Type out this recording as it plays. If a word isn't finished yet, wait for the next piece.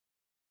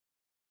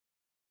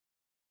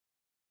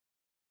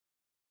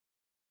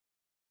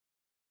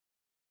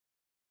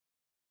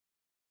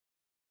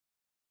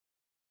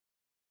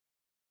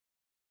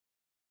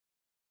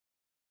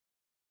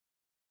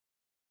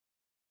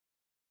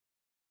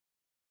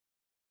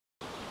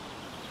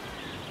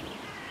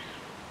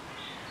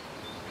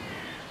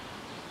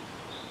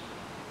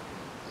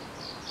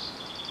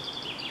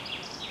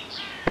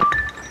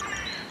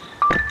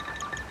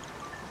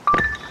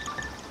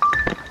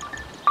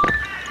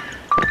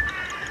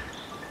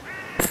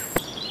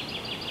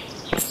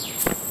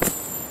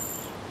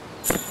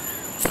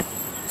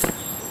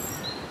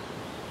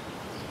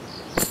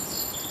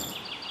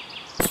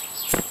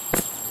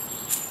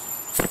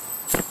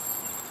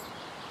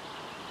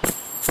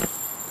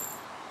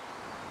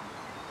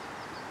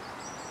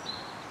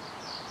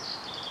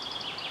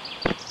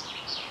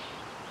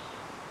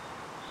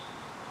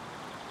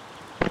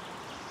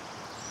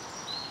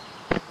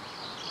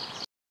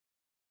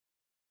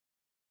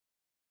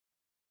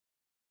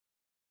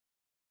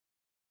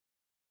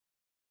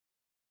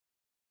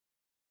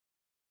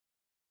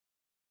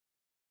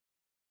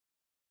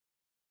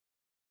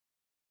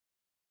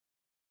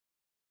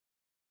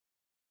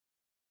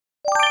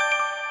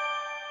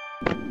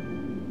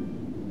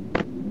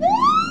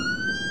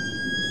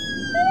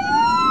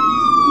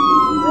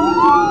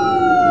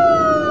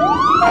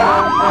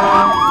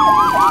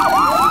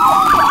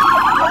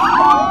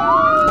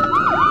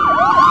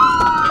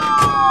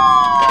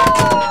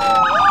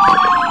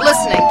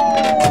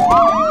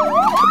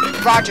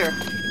Roger.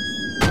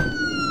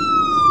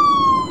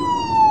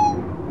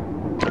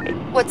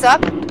 What's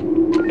up?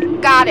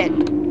 Got it.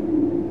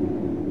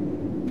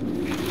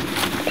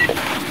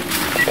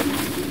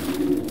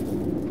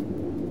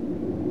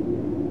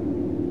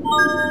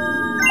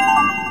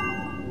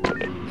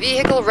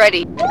 Vehicle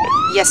ready.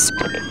 Yes.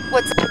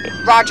 What's up?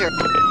 Roger.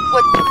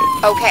 What?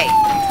 Okay.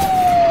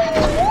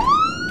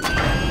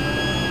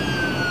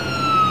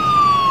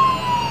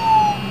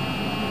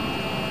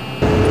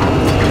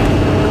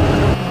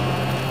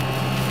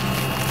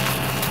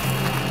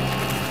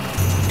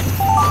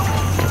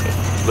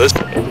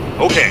 Listen.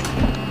 Okay.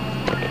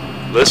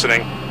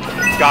 Listening.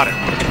 Got it.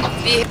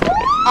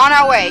 On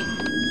our way.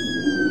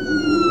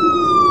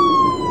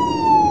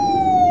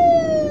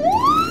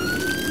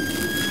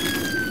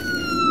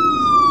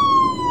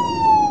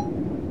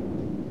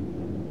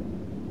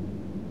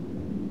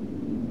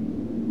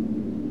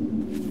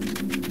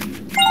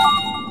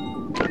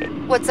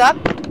 What's up?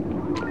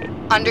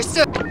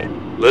 Understood.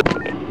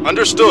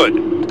 Understood.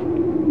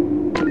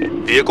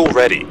 Vehicle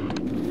ready.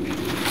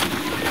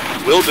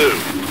 Will do.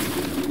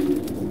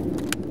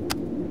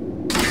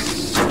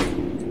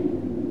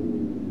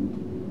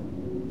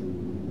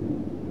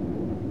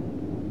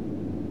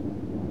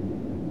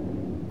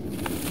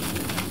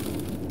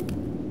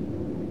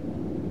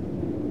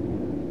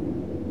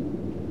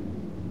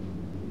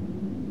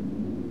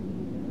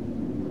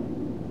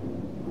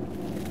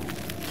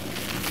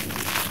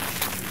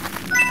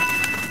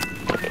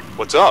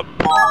 What's up?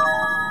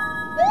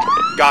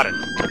 Got it.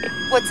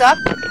 What's up?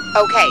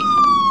 Okay.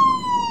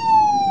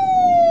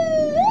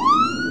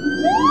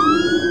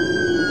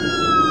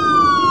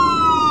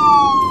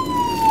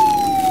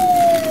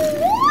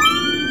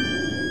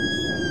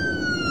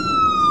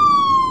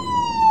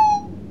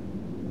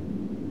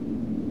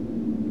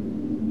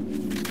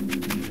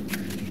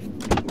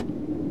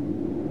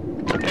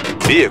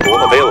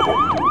 Vehicle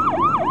available.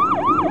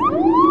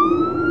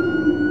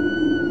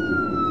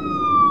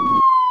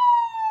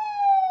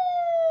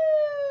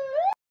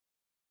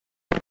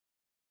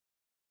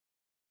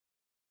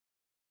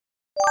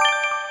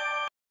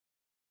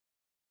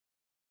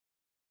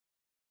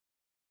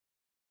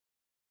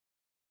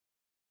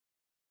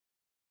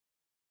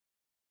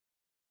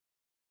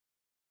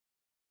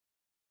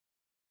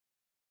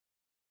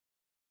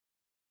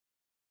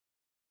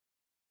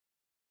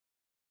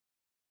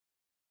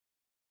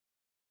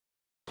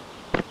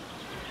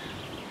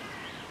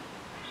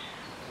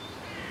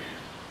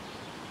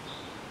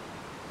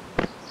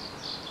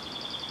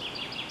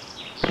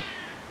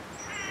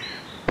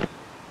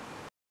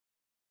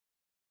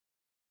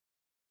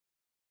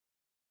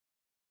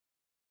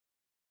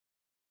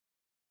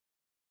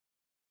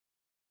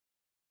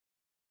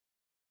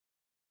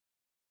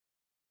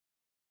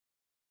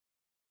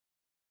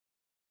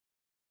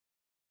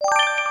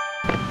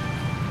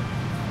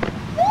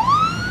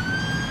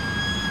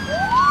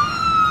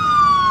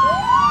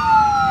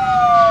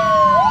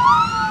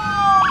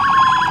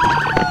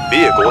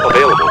 Vehicle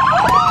available.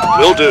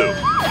 Will do.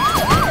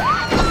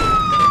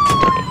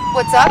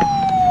 What's up?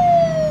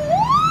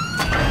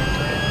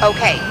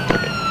 Okay.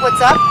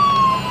 What's up?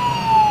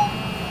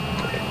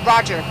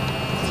 Roger.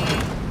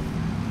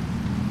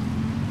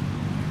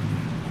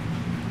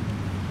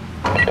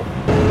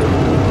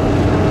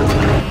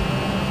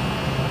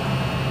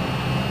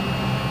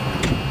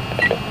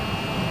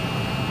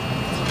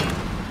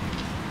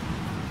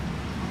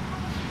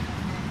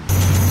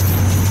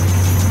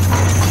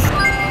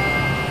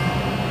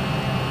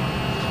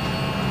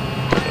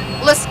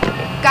 Listen.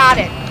 Got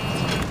it.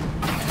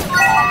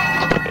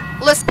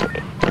 Listen.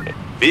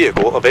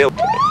 Vehicle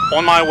available.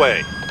 On my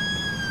way.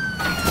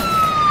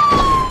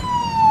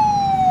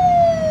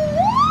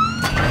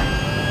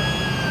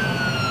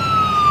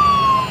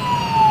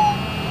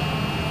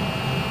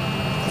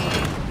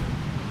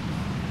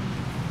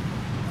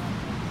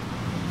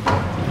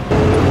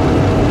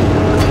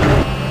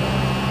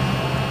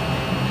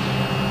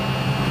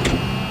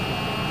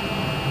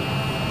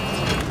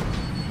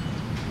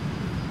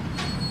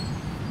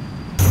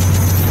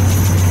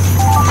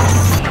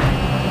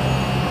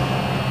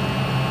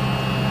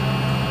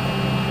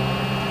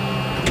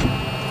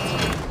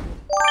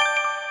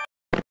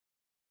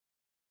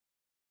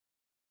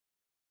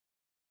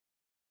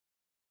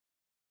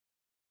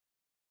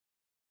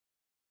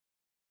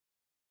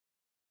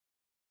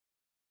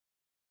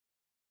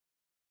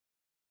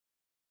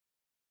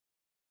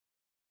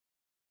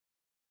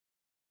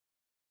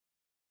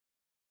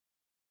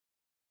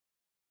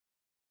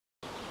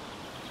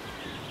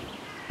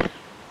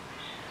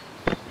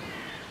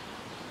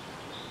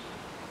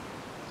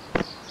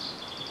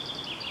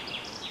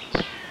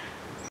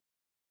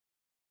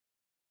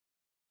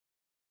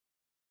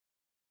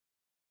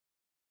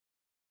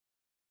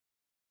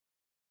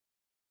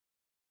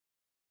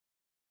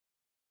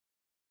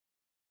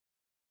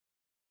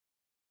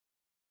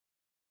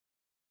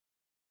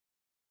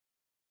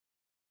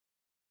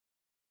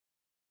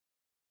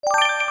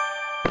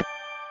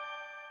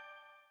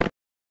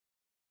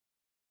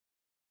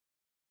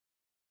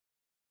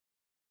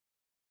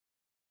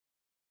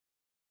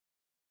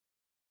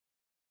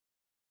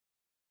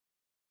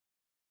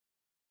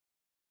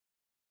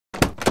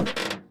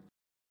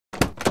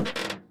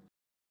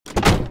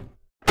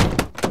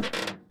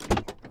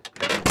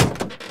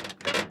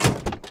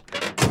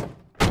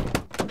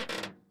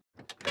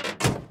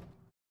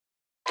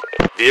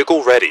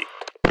 Vehicle ready.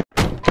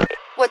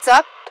 What's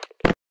up?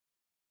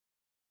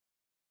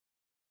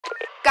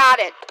 Got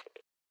it.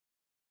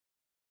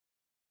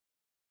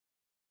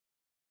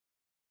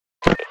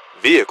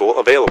 Vehicle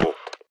available.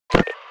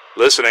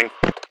 Listening.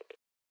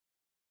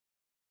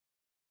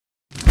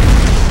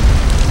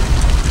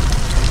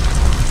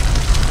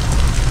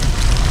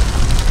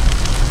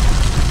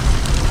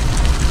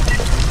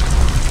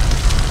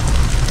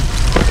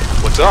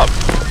 What's up?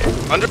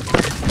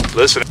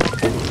 Listening.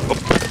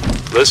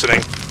 Oh.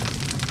 Listening.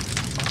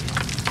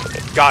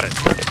 Got it.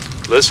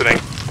 Listening.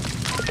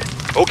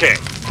 Okay.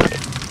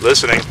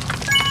 Listening.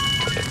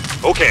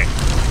 Okay.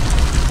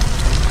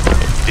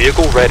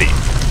 Vehicle ready.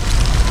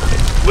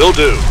 Will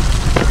do.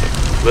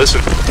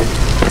 Listen.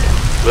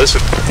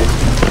 Listen.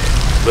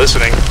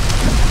 Listening.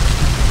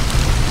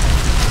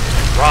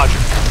 Roger.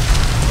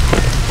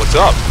 What's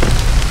up?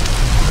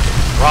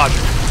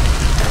 Roger.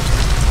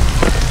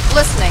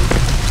 Listening.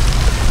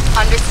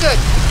 Understood.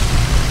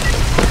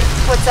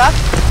 What's up?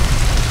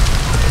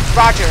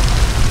 Roger.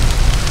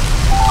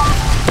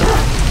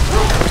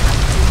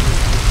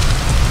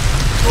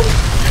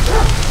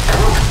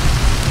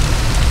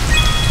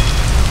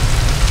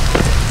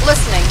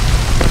 Listening.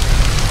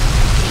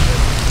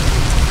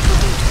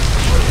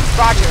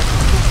 Roger.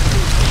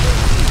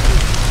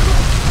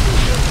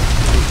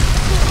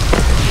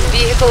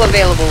 Vehicle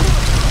available.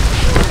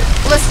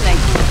 Listening.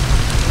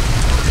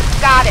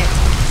 Got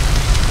it.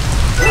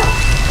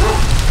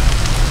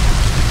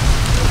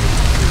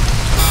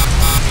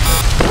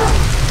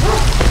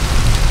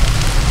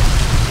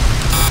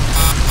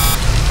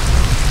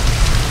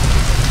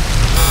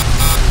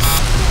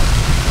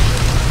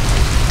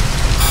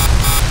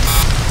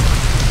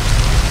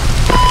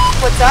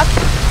 What's up?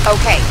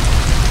 Okay.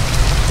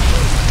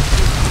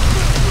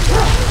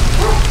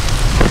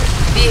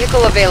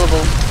 Vehicle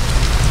available.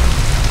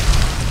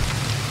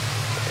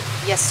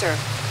 Yes, sir.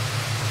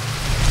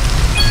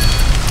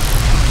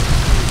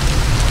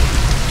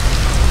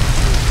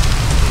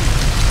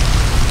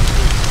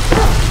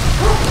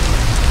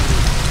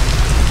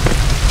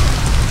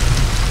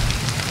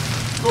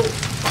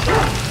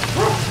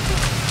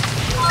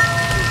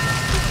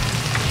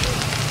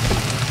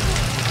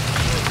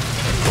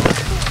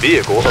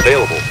 Vehicle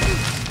available.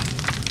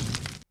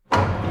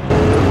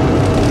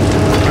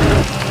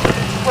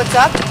 What's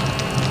up?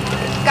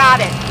 Got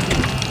it.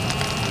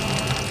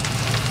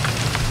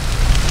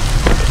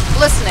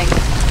 Listening.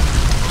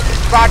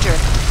 Roger.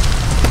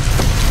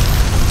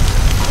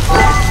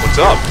 What's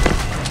up?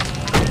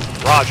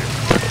 Roger.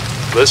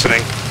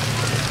 Listening.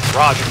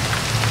 Roger.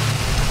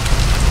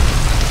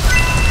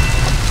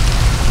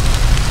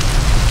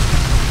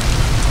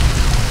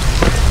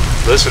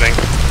 Listening.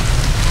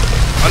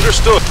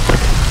 Understood.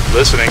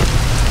 Listening.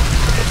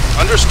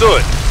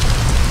 Understood.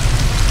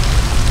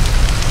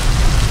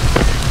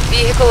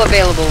 Vehicle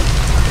available.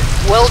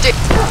 Will do.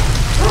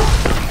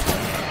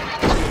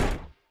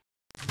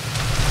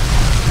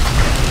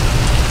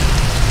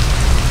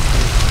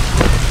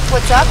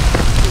 What's up?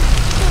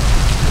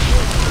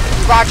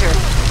 Roger.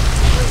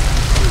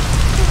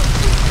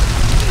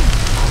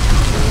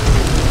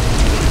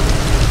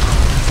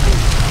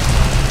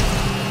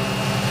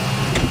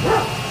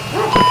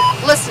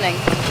 Listening.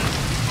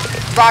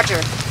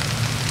 Roger.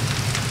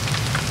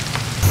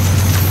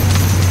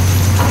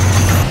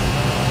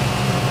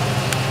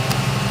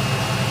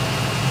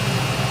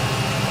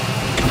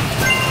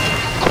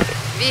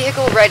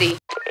 Vehicle ready.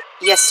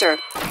 Yes, sir.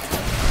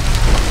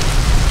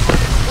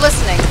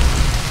 Listening.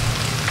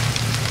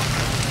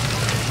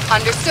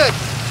 Understood.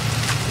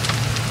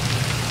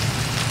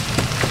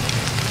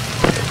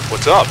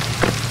 What's up?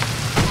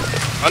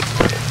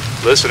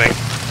 Listening.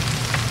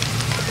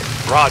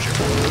 Roger.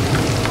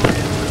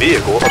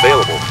 Vehicle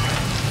available.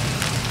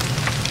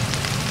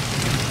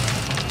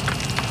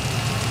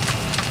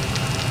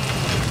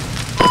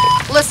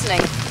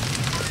 Listening.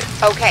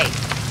 Okay.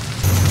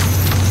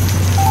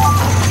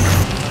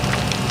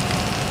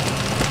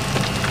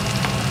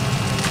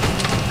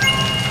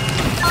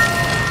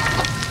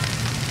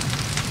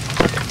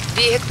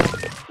 Vehicle.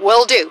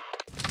 Will do.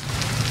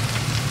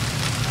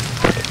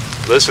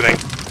 Listening.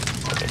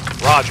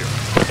 Roger.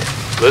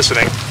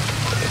 Listening.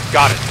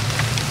 Got it.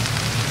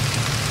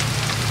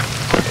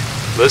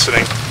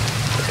 Listening.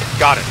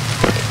 Got it.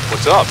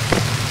 What's up?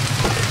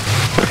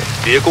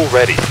 Vehicle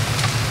ready.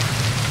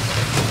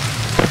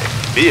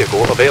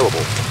 Vehicle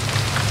available.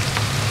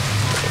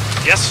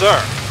 Yes,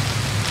 sir.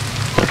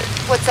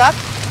 What's up?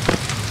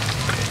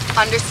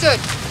 Understood.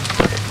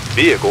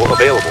 Vehicle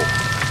available.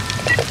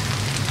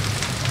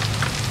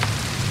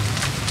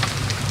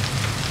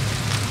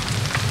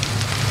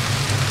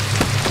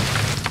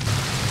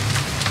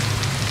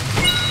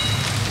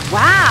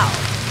 Wow,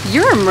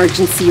 your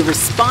emergency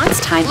response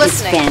time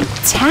Listening.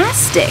 is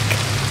fantastic.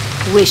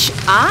 Wish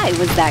I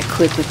was that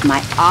quick with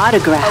my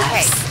autographs.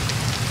 Okay.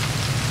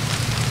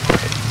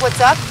 What's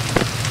up?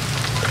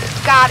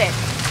 Got it.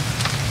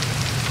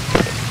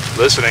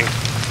 Listening.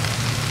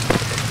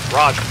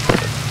 Roger.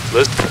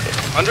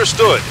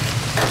 Understood.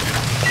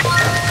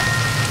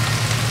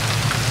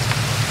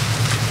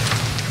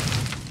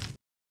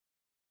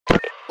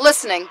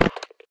 Listening.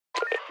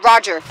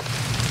 Roger.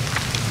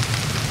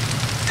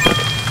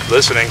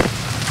 Listening.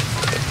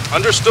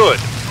 Understood.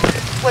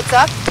 What's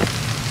up?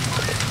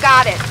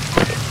 Got it.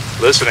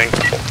 Listening.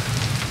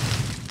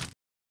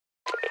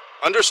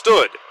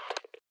 Understood.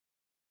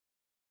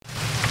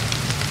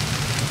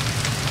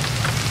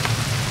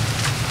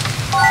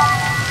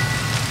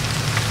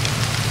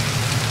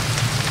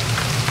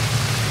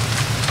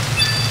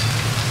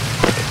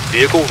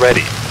 Vehicle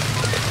ready.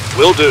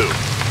 Will do.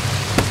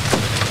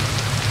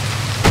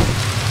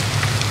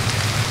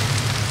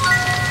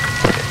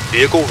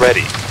 Vehicle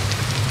ready.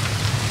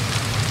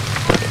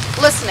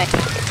 Listening.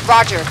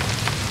 Roger.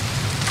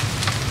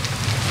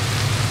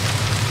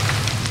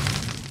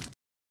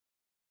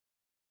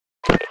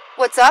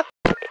 What's up?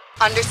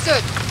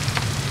 Understood.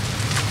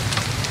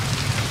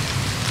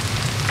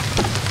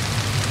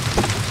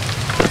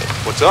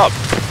 What's up?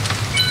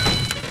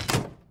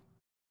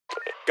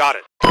 Got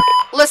it.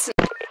 Listen.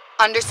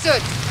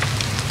 Understood.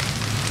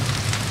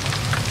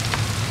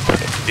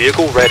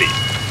 Vehicle ready.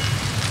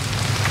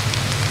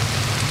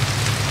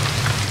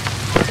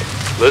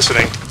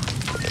 Listening.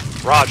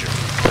 Roger.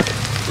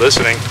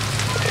 Listening.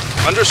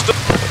 Understood.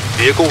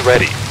 Vehicle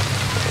ready.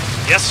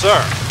 Yes,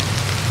 sir.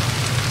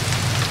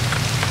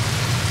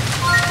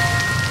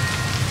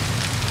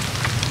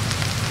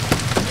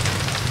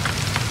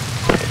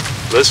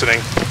 Listening.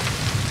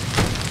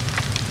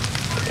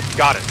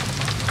 Got it.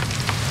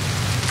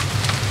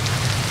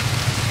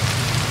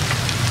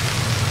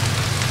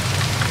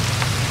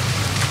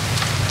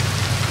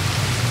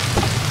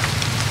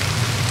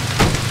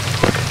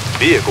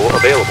 Vehicle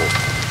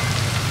available.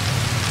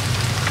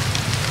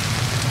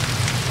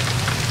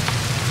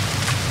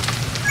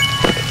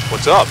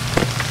 What's up?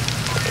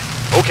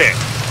 Okay.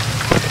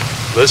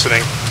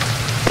 Listening.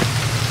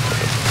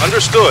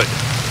 Understood.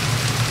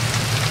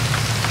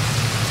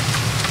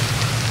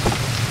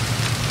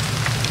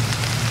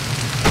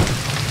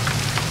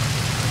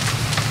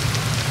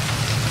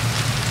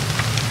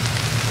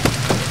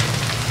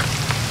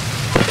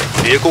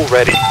 Vehicle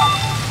ready.